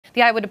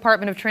The Iowa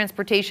Department of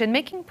Transportation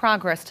making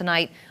progress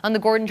tonight on the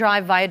Gordon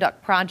Drive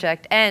Viaduct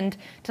project, and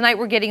tonight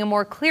we're getting a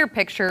more clear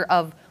picture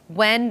of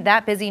when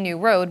that busy new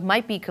road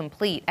might be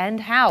complete and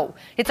how.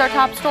 It's our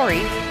top story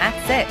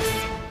at 6.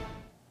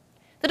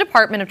 The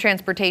Department of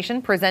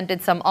Transportation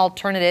presented some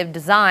alternative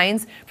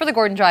designs for the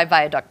Gordon Drive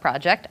Viaduct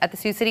project at the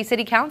Sioux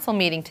City Council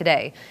meeting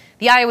today.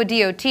 The Iowa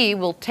DOT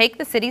will take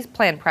the city's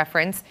plan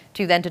preference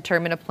to then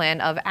determine a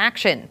plan of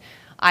action.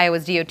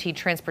 Iowa's DOT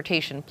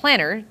transportation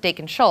planner,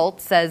 Dakin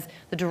Schultz, says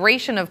the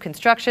duration of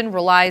construction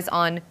relies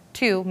on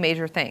two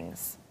major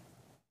things.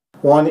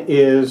 One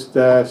is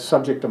the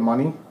subject of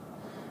money,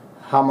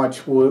 how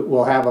much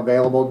we'll have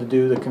available to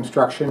do the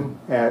construction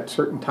at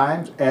certain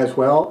times, as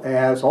well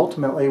as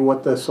ultimately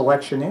what the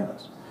selection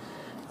is.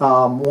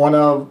 One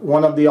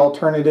of the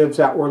alternatives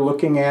that we're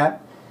looking at,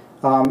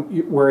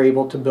 we're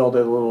able to build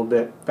it a little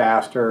bit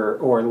faster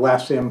or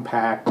less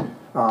impact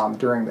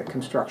during the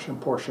construction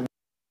portion.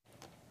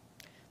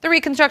 The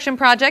reconstruction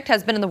project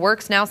has been in the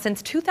works now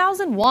since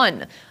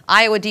 2001.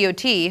 Iowa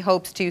DOT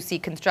hopes to see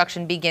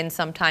construction begin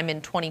sometime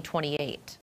in 2028.